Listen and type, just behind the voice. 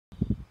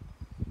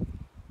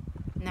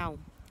Now,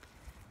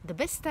 the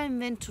best time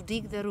when to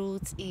dig the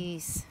roots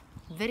is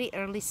very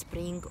early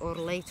spring or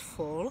late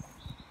fall,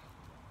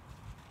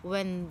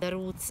 when the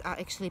roots are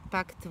actually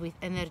packed with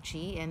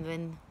energy and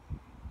when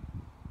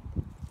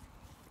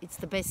it's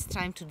the best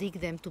time to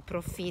dig them to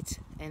profit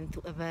and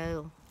to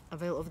avail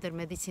of their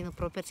medicinal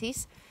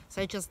properties.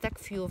 So I just dug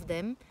few of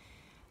them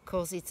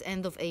because it's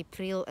end of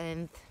April,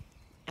 and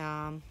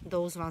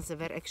those ones that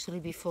were actually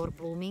before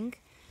blooming,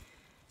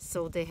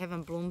 so they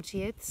haven't bloomed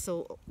yet,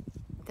 so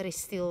there is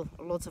still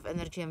lots of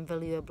energy and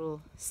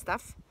valuable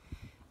stuff.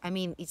 I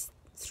mean, it's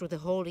through the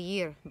whole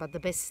year, but the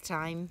best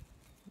time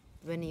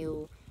when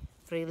you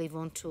really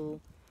want to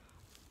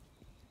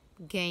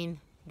gain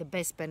the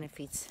best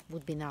benefits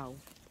would be now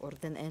or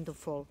then end of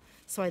fall.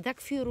 So I dug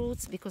few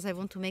roots because I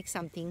want to make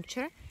some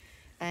tincture,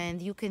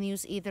 and you can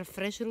use either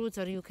fresh roots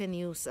or you can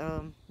use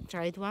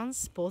dried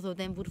ones. Both of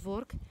them would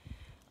work.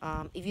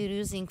 If you're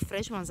using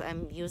fresh ones,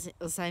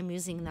 as I'm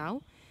using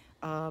now,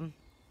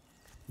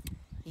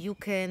 you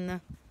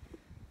can,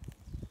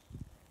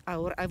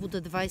 or I would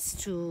advise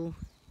to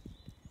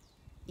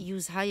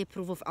use higher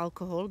proof of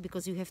alcohol,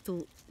 because you have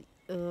to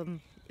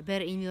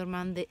bear in your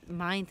mind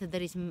that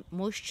there is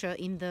moisture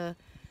in the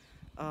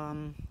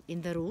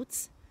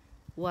roots,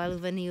 while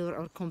when you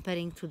are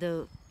comparing to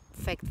the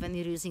fact when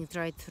you're using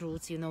dried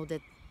roots, you know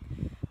that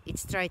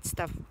it's dried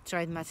stuff,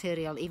 dried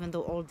material, even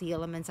though all the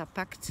elements are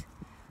packed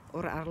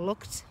or are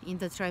locked in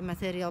the dried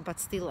material, but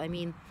still, I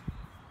mean,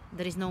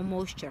 there is no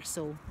moisture,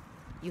 so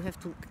you have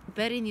to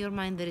bear in your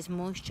mind there is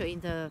moisture in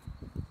the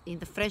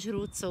fresh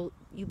roots, so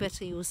you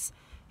better use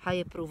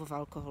higher proof of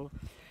alcohol.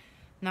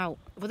 Now,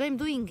 what I'm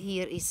doing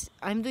here is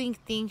I'm doing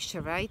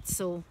tincture, right?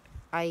 So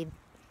I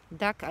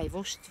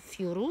washed a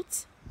few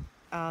roots,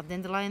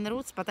 dandelion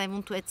roots, but I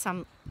want to add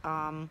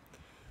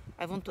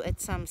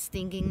some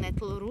stinging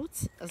nettle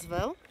roots as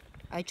well.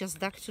 I just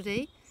dug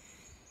today,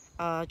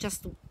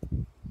 just to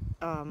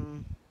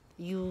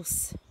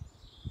use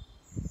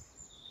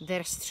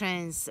their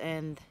strength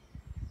and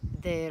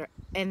their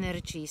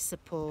energy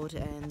support,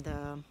 and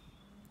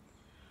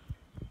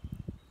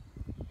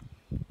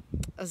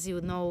as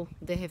you know,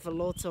 they have a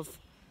lot of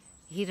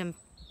hidden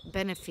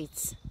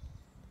benefits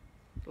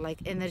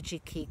like energy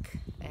kick,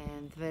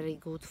 and very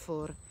good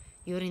for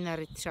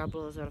urinary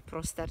troubles or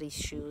prostate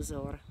issues,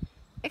 or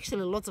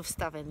actually lots of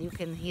stuff, and you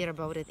can hear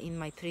about it in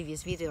my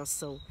previous videos.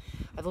 So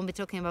I won't be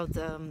talking about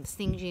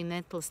stinging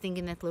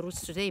nettle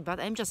roots today, but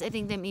I'm just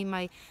adding them in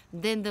my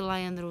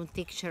dandelion root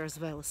tincture as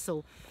well.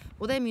 So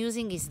what I'm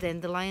using is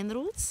dandelion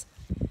roots,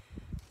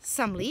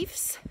 some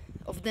leaves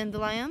of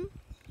dandelion.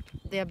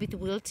 They are a bit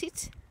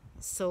wilted,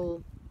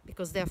 so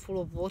because they are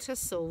full of water,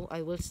 so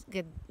I will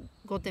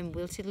got them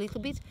wilted a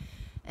little bit,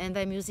 and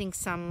I'm using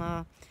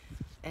some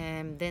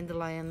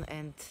dandelion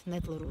and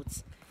nettle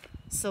roots.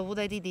 So what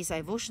I did is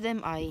I washed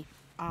them, I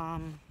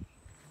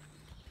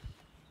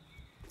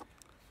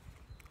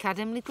cut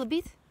them a little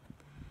bit,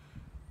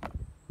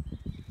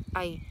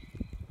 I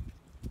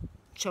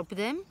chop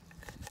them,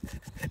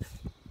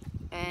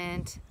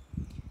 and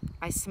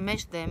I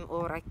smash them,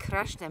 or I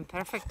crush them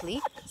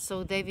perfectly,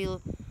 so they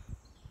will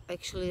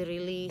actually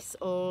release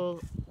all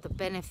the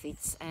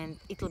benefits, and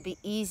it'll be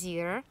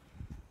easier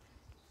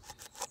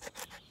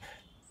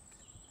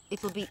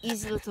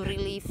to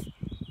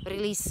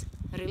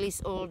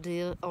release all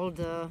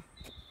the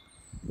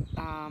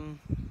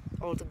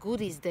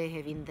goodies they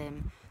have in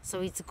them.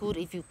 So it's good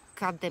if you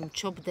cut them,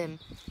 chop them,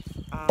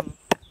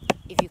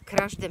 if you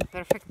crush them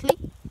perfectly,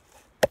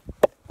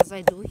 as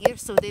I do here,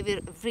 so they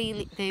will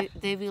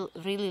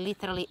really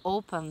literally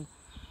open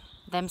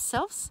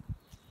themselves.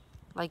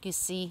 Like you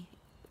see,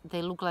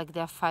 they look like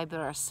they're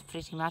fibrous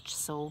pretty much,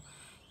 so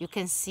you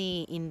can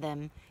see in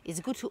them.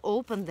 It's good to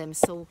open them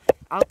so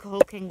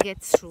alcohol can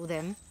get through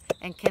them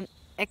and can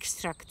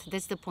extract.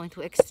 That's the point,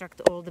 to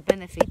extract all the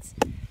benefits,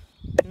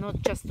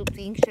 not just to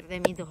tincture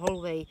them in the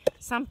whole way.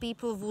 Some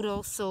people would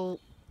also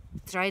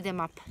dry them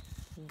up,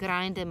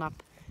 grind them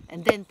up,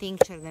 and then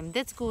tincture them.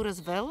 That's good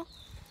as well.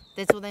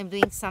 That's what I'm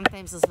doing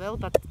sometimes as well,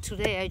 but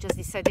today I just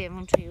decided I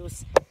want to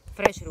use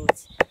fresh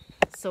roots.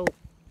 So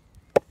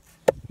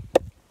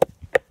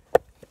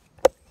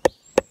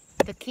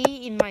the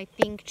key in my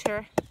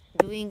tincture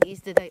doing is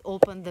that I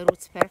open the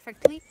roots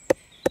perfectly,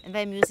 and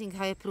I'm using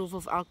higher proof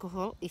of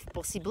alcohol if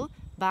possible.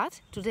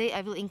 But today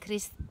I will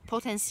increase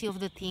potency of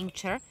the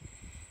tincture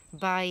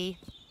by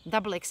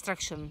double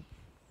extraction.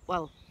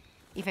 Well,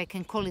 if I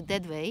can call it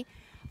that way.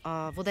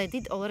 What I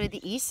did already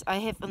is I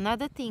have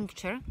another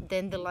tincture,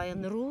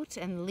 dandelion root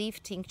and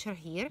leaf tincture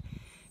here,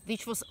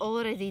 which was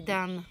already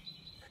done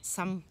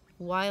some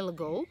while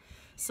ago.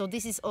 So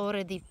this is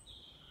already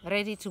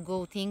ready to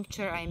go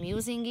tincture. I'm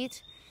using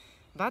it.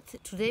 But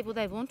today what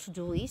I want to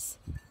do is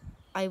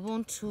I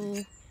want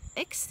to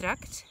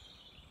extract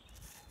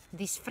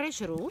these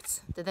fresh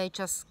roots that I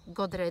just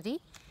got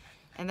ready,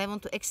 and I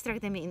want to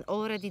extract them in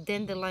already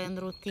dandelion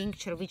root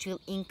tincture, which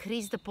will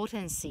increase the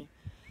potency.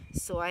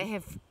 So I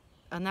have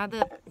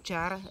another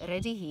jar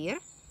ready here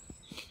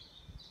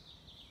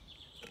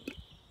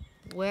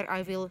where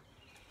I will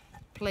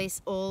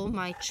place all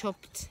my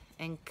chopped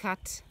and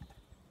cut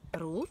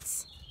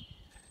roots,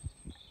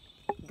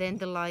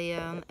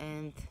 dandelion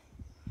and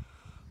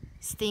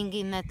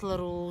stinging nettle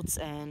roots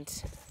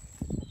and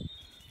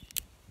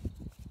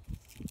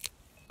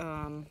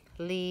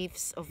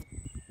leaves of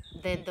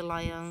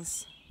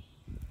dandelions,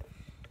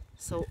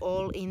 so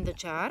all in the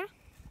jar.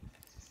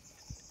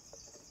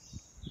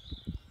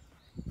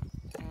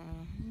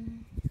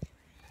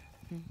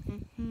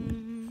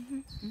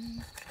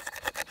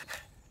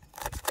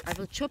 I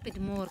will chop it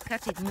more,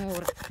 cut it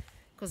more,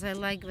 because I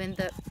like when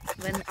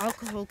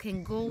alcohol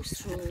can go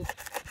through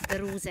the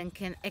roots and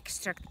can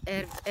extract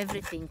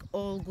everything,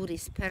 all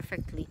goodies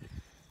perfectly.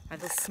 I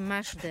will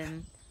smash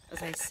them,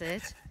 as I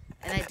said,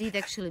 and I did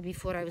actually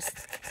before I was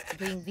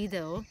doing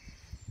video.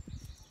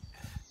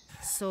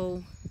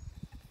 So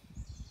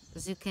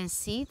as you can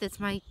see, that's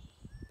my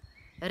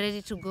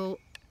ready to go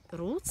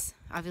roots.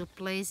 I will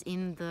place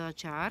in the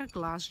jar,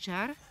 glass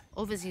jar.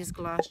 Always use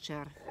glass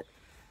jar,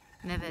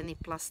 never any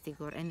plastic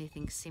or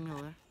anything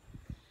similar.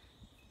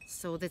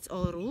 So that's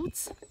all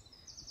roots.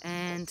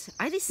 And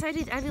I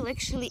decided I will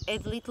actually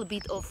add a little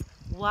bit of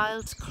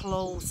wild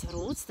clove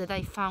roots that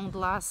I found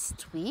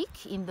last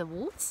week in the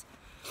woods.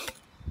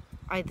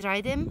 I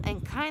dried them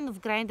and kind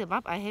of grind them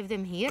up. I have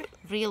them here,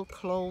 real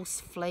clove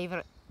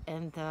flavor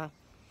and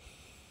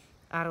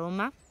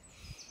aroma.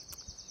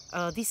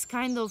 This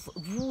kind of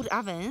wood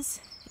avens,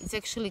 it's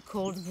actually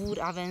called wood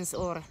avens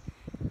or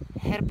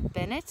herb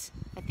Bennett,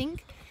 I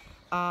think.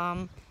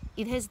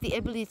 It has the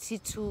ability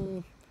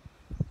to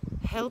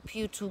help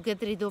you to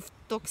get rid of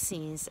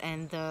toxins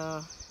and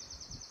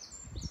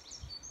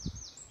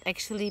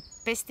actually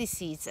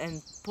pesticides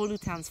and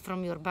pollutants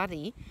from your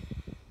body,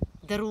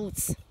 the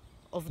roots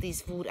of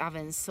these wood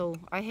avens. So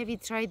I have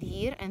it right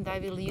here, and I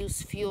will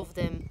use few of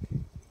them,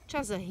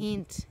 just a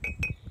hint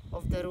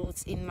of the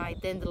roots in my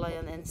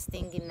dandelion and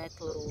stinging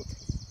nettle root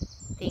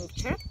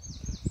tincture.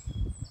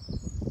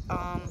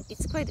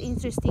 It's quite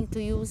interesting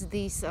to use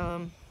these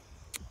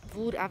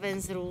wood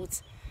avens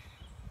roots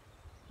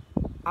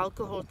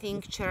alcohol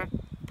tincture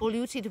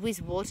polluted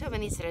with water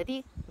when it's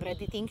ready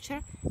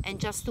tincture, and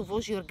just to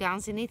wash your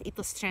gums in it. It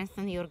will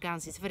strengthen your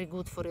gums. It's very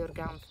good for your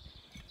gums.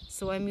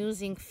 So I'm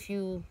using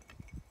few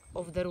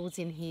of the roots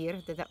in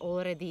here that are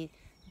already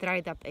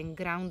dried up and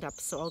ground up,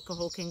 so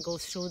alcohol can go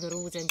through the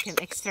roots and can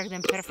extract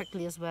them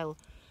perfectly as well.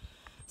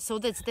 So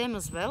that's them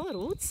as well,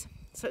 roots.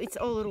 So it's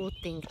all root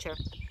tincture.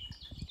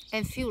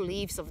 And few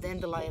leaves of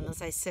dandelion,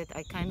 as I said,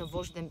 I kind of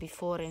washed them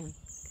before and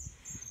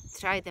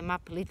dried them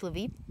up a little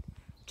bit,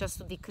 just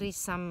to decrease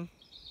some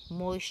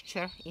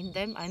moisture in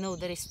them. I know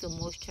there is still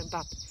moisture,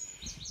 but...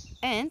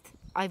 And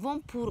I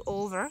won't pour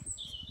over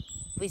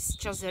with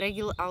just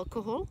regular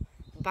alcohol,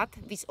 but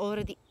with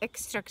already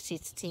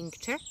extracted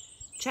tincture,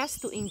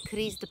 just to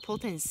increase the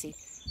potency.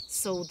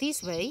 So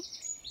this way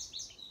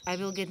I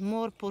will get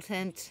more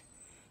potent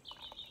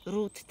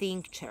root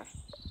tincture.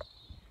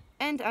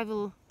 And I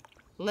will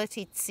let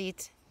it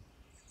sit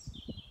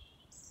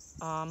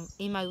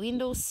in my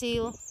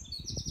windowsill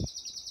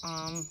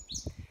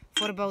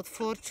for about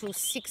 4 to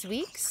 6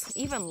 weeks,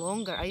 even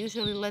longer. I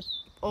usually let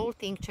all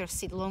tinctures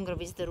sit longer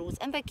with the roots,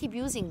 and I keep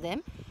using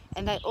them,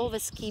 and I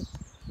always keep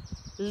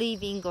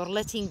leaving or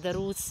letting the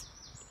roots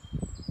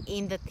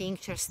in the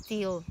tincture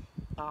still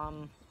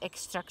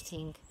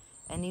extracting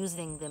and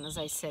using them, as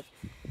I said.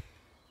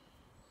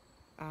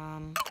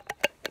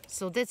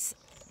 So that's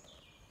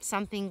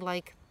something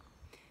like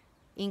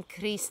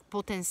increased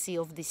potency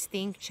of this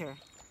tincture.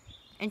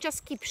 And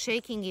just keep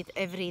shaking it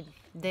every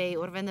day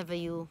or whenever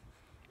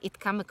it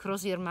come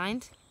across your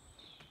mind,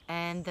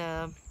 and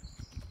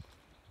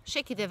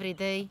shake it every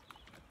day,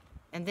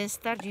 and then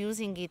start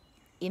using it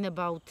in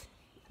about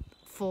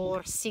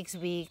 4-6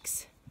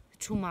 weeks,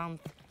 2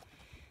 months.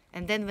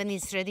 And then when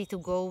it's ready to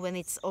go, when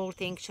it's all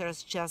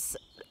tinctures, just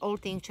all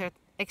tincture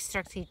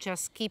extracted,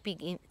 just keep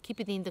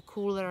it in the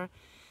cooler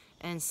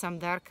and some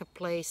darker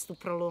place to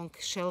prolong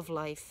shelf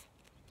life.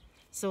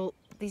 So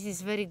this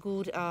is very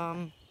good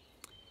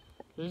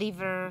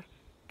liver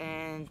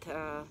and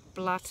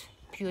blood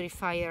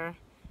purifier,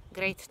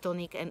 great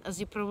tonic. And as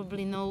you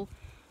probably know,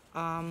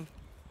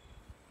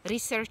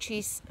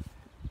 researches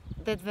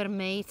that were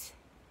made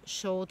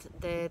showed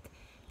that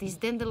this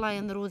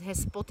dandelion root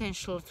has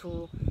potential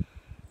to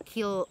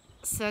kill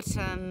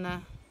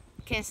certain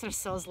cancer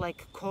cells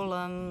like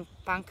colon,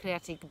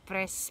 pancreatic,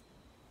 breast,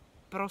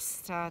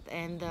 prostate,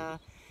 and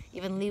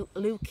even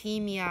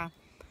leukemia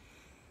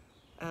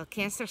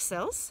cancer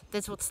cells.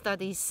 That's what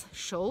studies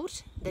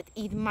showed, that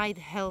it might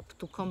help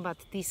to combat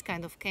these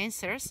kind of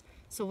cancers.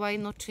 So why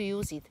not to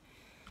use it?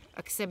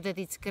 Except that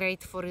it's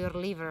great for your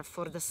liver,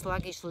 for the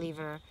sluggish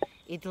liver.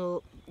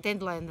 It'll,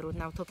 dandelion root,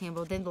 now talking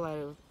about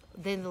dandelion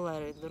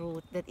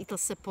root, that it'll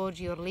support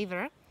your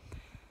liver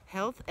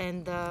health,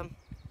 and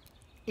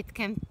it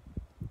can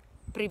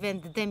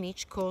prevent the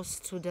damage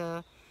caused to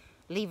the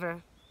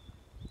liver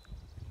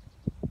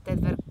that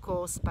were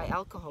caused by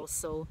alcohol.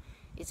 So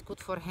it's good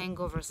for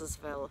hangovers as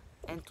well,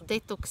 and to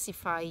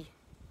detoxify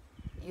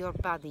your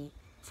body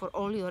for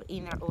all your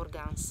inner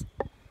organs.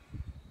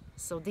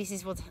 So this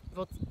is what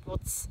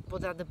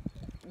are the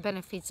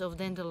benefits of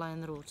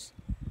dandelion roots.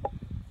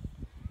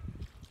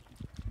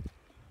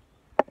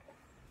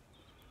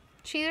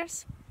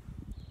 Cheers!